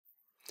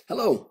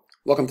Hello,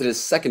 welcome to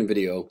this second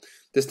video.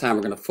 This time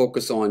we're going to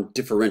focus on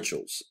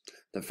differentials.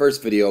 The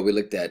first video we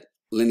looked at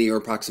linear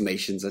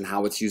approximations and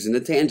how it's using the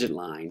tangent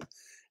line.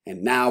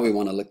 And now we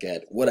want to look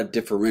at what a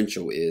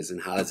differential is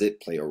and how does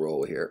it play a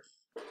role here.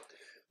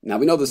 Now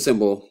we know the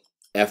symbol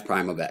f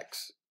prime of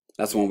x.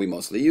 That's the one we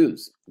mostly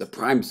use, the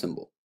prime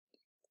symbol.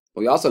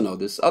 But we also know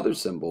this other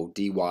symbol,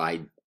 dy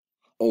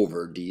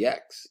over dx.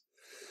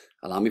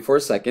 Allow me for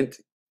a second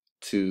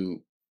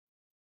to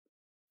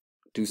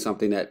do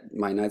something that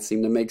might not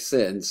seem to make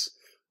sense.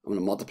 I'm going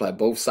to multiply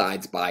both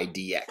sides by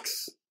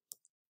dx.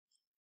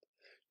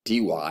 dy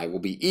will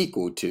be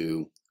equal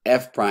to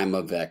f prime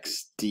of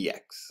x dx.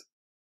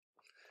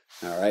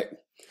 All right,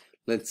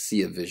 let's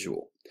see a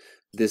visual.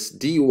 This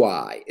dy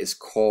is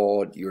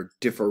called your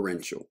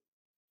differential.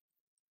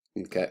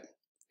 Okay.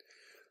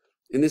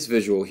 In this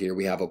visual here,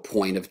 we have a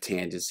point of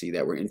tangency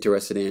that we're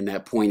interested in.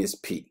 That point is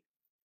P.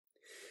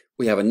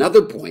 We have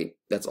another point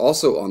that's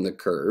also on the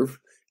curve,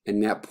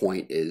 and that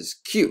point is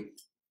Q.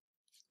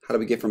 How do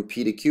we get from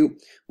P to Q?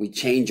 We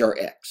change our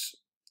x.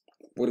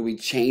 What do we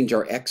change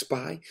our x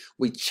by?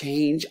 We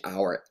change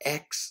our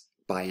x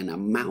by an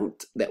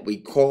amount that we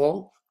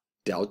call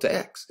delta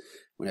x.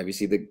 Whenever you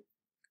see the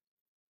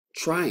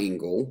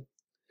triangle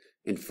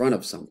in front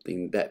of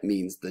something, that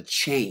means the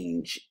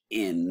change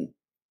in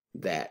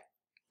that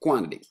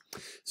quantity.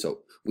 So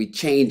we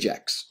change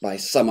x by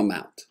some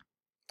amount.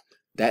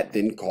 That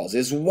then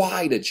causes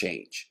y to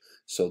change.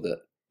 So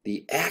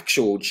the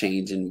actual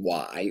change in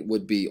y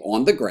would be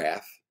on the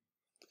graph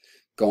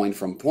going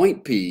from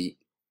point P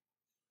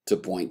to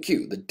point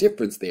Q. The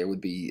difference there would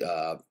be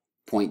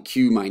point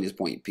Q minus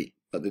point P.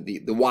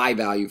 The y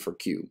value for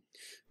Q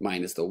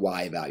minus the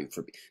y value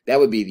for P. That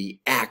would be the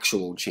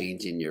actual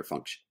change in your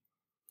function.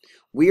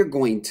 We are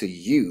going to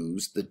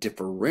use the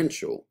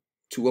differential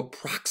to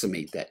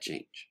approximate that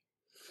change.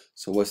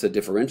 So what's the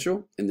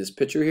differential in this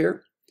picture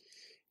here?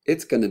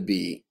 It's going to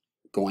be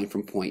going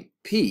from point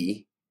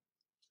P,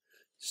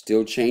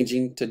 still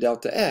changing to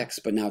delta x,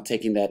 but now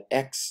taking that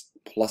x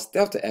plus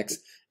delta x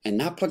and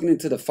not plugging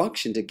into the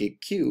function to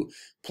get Q,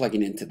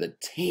 plugging into the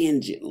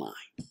tangent line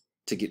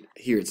to get,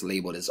 here it's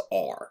labeled as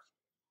R.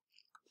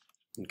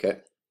 Okay,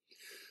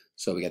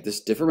 so we got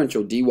this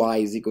differential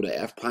dy is equal to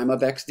f prime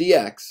of x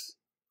dx.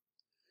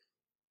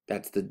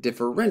 That's the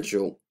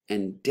differential,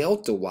 and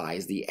delta y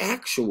is the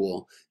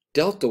actual.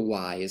 Delta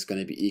y is going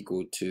to be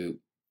equal to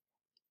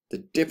the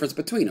difference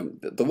between them.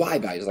 The y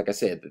values, like I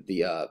said,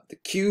 the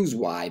q's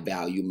y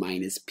value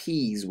minus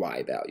p's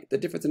y value. The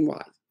difference in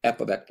y, f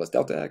of x plus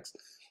delta x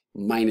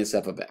minus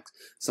f of x.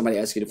 Somebody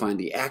asks you to find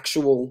the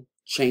actual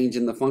change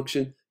in the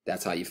function,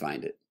 that's how you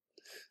find it.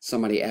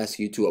 Somebody asks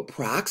you to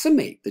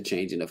approximate the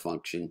change in the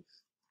function,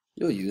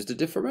 you'll use the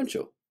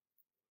differential.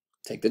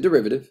 Take the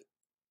derivative,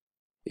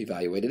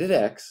 evaluate it at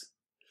x,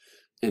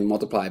 and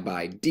multiply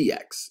by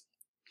dx.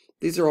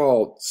 These are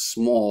all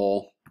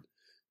small,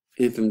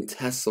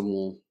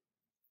 infinitesimal,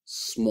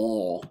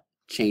 small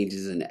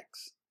changes in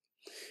x.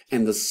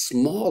 And the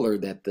smaller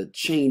that the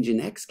change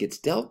in x gets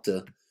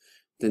delta,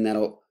 then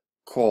that'll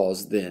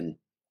cause then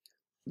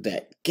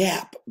that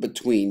gap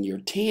between your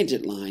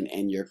tangent line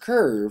and your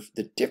curve,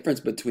 the difference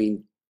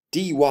between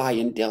dy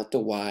and delta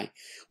y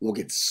will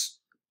get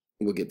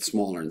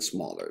smaller and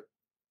smaller.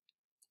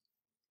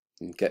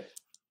 Okay.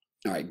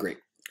 All right, great.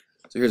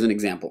 So here's an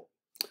example.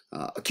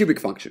 A cubic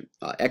function,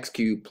 x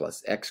cubed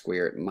plus x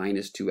squared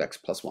minus 2x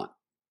plus 1.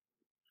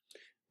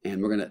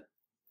 And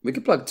we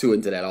can plug 2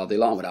 into that all day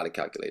long without a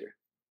calculator.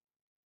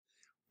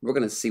 We're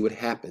going to see what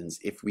happens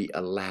if we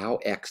allow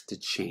x to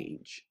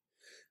change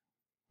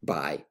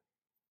by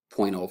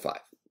 0.05.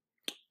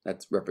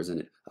 That's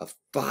represented of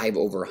 5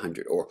 over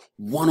 100 or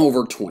 1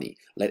 over 20.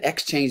 Let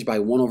x change by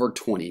 1 over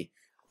 20.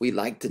 We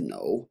like to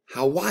know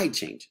how y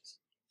changes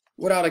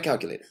without a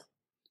calculator.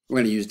 We're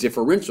going to use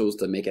differentials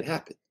to make it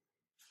happen.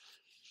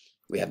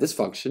 We have this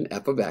function,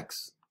 f of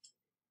x,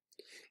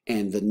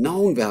 and the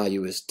known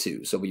value is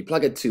 2. So when you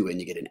plug a 2 in,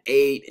 you get an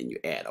 8, and you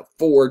add a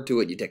 4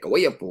 to it, you take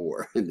away a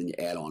 4, and then you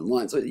add on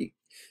 1. So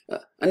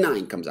a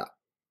 9 comes out.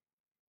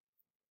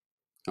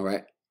 All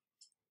right?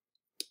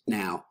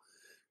 Now,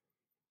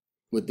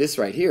 with this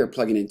right here,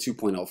 plugging in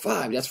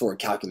 2.05, that's for a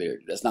calculator.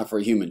 That's not for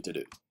a human to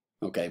do.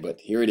 Okay,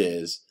 but here it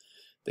is.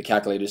 The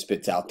calculator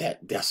spits out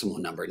that decimal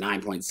number,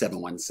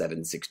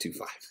 9.717625.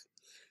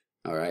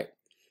 All right?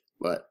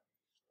 But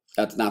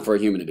that's not for a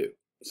human to do.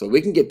 So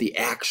we can get the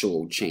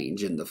actual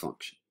change in the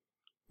function.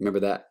 Remember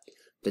that?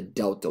 The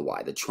delta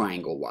y, the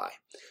triangle y.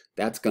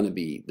 That's going to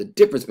be the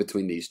difference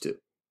between these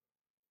two.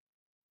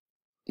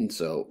 And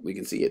so we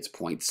can see it's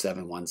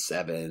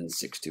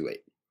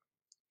 0.717628.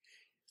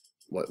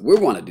 What we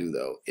want to do,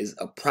 though, is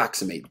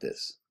approximate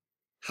this.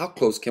 How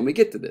close can we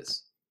get to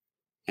this?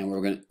 And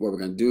what we're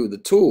going to do, the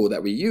tool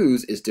that we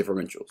use is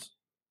differentials.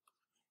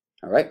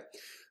 All right?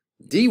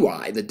 dy,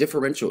 the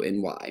differential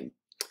in y,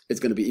 is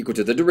going to be equal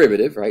to the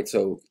derivative, right?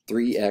 So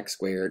 3x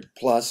squared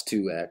plus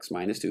 2x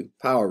minus 2,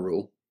 power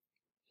rule,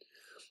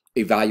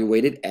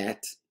 evaluated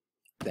at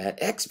that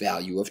x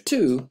value of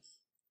 2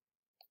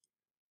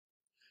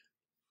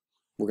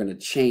 we're going to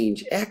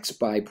change x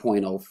by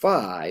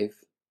 0.05,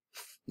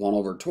 1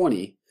 over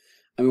 20,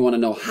 and we want to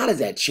know how does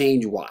that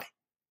change y.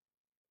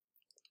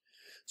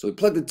 So we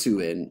plug the 2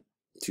 in.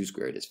 2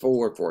 squared is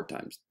 4, 4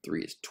 times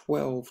 3 is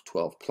 12,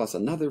 12 plus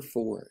another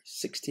 4,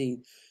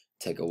 16,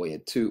 take away a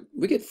 2.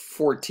 We get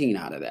 14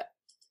 out of that.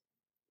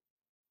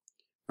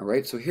 All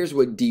right, so here's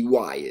what dy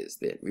is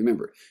then.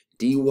 Remember,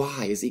 dy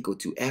is equal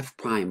to f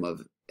prime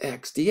of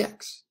x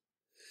dx.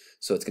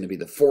 So it's going to be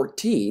the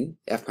 14,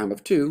 f prime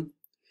of 2,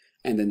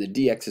 and then the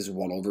dx is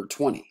 1 over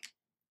 20.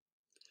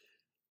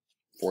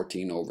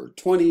 14 over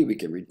 20, we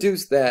can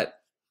reduce that,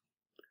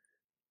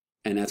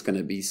 and that's going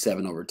to be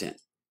 7 over 10.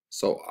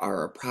 So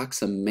our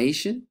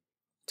approximation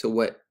to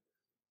what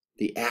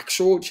the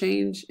actual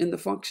change in the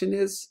function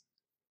is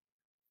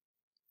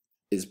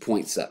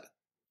 0.7.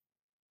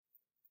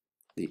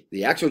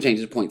 The actual change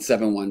is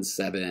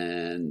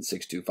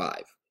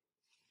 0.717625.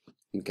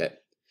 Okay.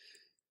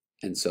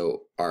 And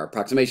so our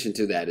approximation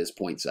to that is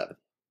 0.7.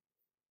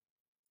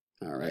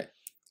 All right,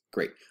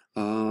 great.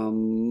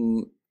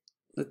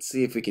 Let's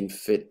see if we can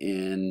fit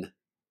in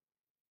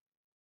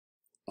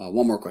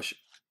one more question.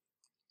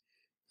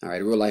 All right,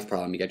 a real life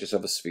problem. You got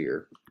yourself a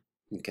sphere,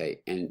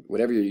 okay, and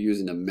whatever you're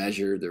using to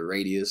measure the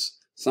radius,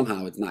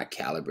 somehow it's not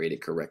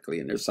calibrated correctly,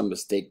 and there's some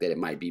mistake that it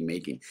might be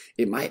making.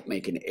 It might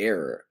make an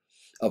error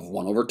of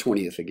 1 over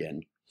 20th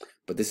again,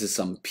 but this is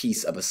some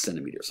piece of a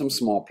centimeter, some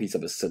small piece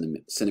of a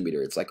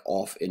centimeter. It's like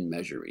off in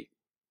measuring.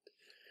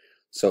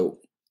 So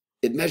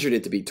it measured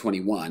it to be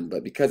 21,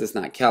 but because it's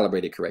not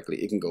calibrated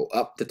correctly, it can go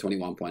up to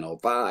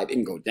 21.05, it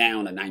can go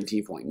down to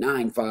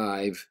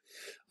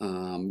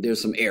 19.95. There's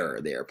some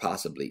error there,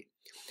 possibly.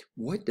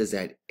 What does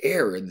that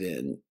error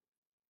then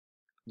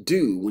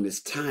do when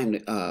it's time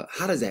to,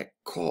 how does that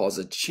cause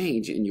a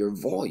change in your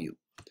volume?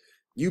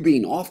 You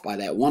being off by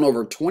that 1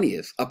 over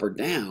 20th, up or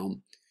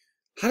down,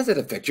 how does that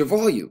affect your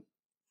volume?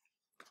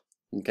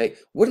 Okay,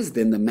 what is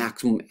then the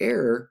maximum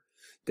error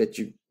that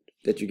you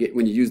get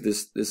when you use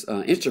this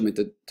instrument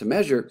to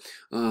measure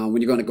when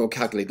you're going to go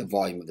calculate the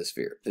volume of the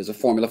sphere? There's a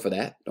formula for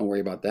that. Don't worry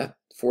about that.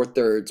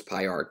 4/3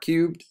 pi r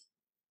cubed.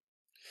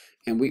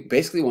 And we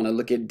basically want to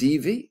look at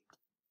dV.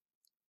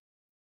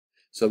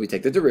 So we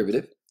take the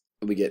derivative,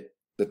 and we get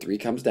the 3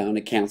 comes down,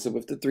 it cancels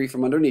with the 3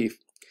 from underneath,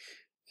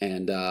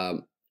 and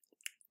then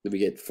we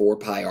get 4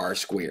 pi r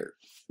squared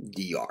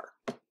dr.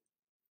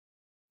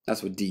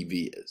 That's what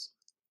dV is.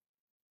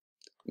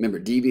 Remember,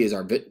 dV is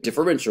our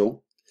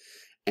differential,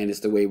 and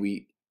it's the way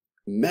we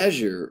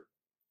measure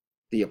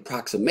the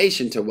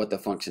approximation to what the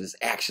function is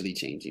actually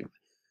changing.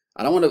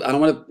 I don't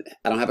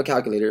have a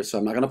calculator, so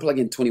I'm not going to plug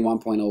in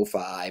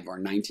 21.05 or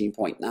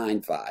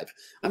 19.95.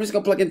 I'm just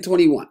going to plug in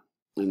 21.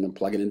 I'm going to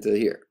plug it into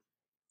here.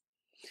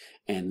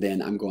 And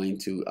then I'm going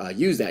to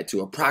use that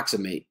to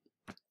approximate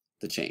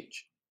the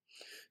change.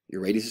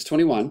 Your radius is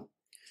 21.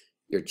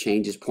 Your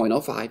change is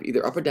 0.05,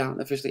 either up or down,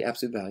 officially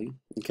absolute value.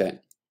 Okay.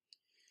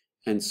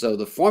 And so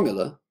the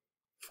formula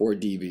for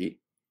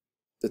dV,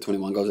 the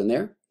 21 goes in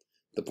there,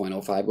 the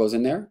 0.05 goes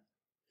in there,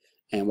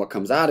 and what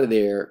comes out of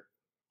there,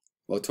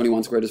 well,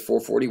 21 squared is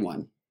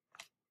 441,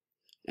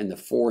 and the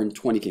 4 and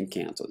 20 can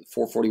cancel.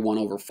 441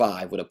 over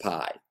 5 with a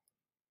pi.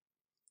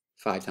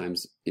 5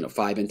 times,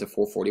 5 into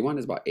 441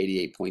 is about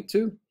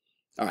 88.2.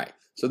 All right,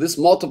 so this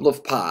multiple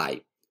of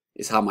pi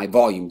is how my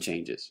volume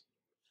changes.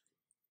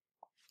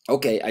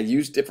 Okay, I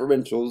use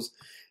differentials,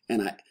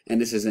 and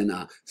this is in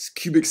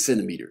cubic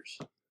centimeters.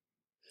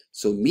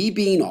 So me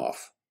being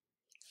off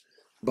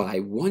by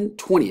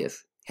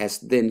 1/20th has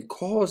then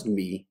caused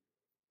me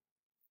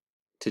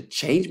to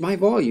change my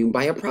volume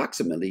by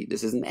approximately,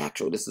 this isn't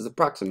actual, this is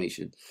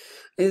approximation,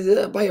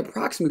 by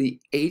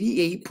approximately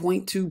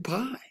 88.2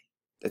 pi.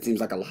 That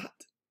seems like a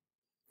lot,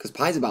 because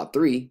pi is about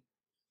 3.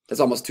 That's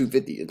almost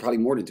 250. It's probably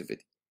more than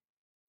 250.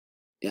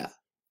 Yeah,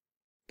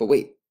 but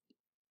wait.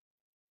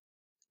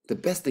 The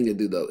best thing to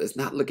do, though, is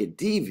not look at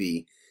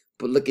dV,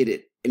 but look at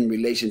it in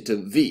relation to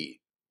V,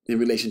 in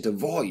relation to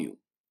volume.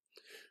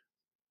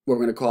 What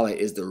we're going to call it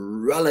is the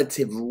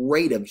relative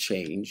rate of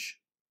change.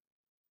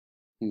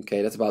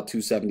 Okay, that's about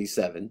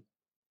 277.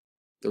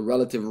 The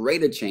relative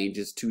rate of change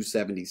is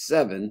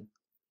 277.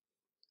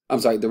 I'm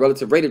sorry, the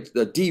relative rate of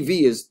the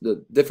dV is,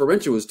 the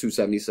differential is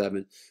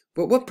 277.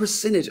 But what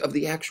percentage of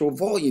the actual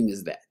volume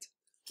is that?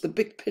 The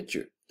big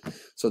picture.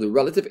 So the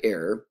relative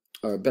error,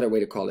 or a better way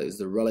to call it, is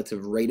the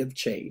relative rate of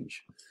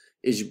change,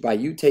 is by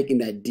you taking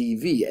that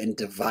dV and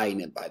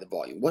dividing it by the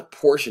volume. What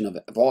portion of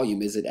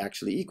volume is it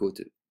actually equal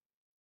to?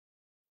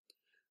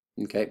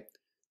 Okay,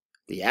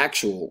 the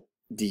actual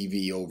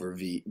dV over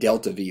V,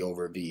 delta V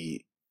over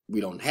V,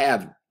 we don't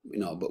have,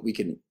 but we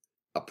can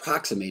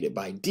approximate it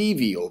by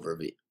dV over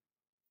V.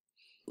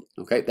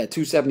 Okay, that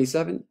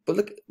 277. But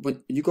look,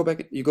 when you go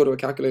back, you go to a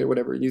calculator,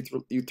 whatever, and you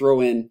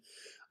throw in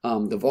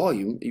the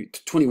volume,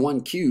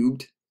 21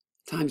 cubed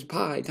times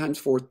pi times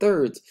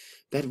 4/3.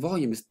 That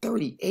volume is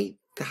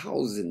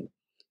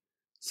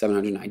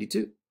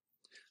 38,792.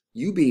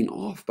 You being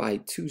off by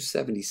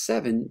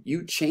 277,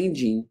 you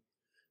changing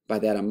by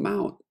that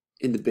amount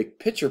in the big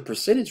picture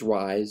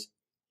percentage-wise,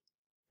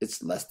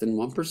 it's less than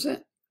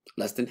 1%,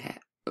 less than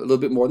half. a little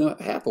bit more than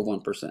half of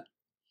 1%.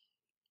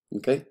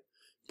 Okay?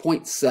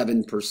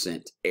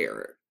 0.7%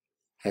 error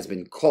has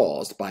been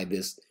caused by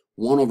this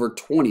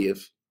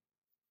 1/20th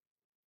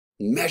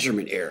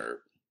measurement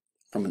error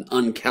from an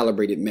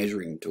uncalibrated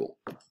measuring tool.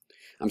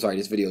 I'm sorry,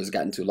 this video has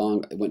gotten too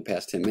long. It went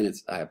past 10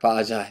 minutes. I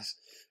apologize.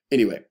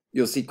 Anyway,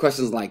 you'll see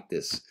questions like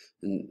this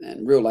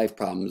and real life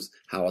problems,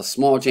 how a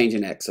small change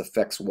in X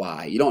affects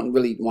Y. You don't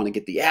really want to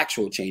get the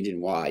actual change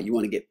in Y. You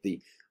want to get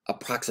the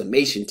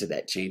approximation to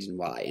that change in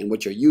Y. And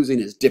what you're using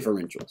is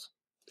differentials.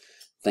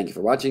 Thank you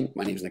for watching.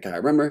 My name is Nakia.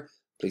 Remember,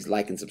 please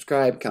like and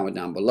subscribe, comment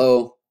down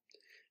below,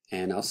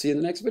 and I'll see you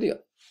in the next video.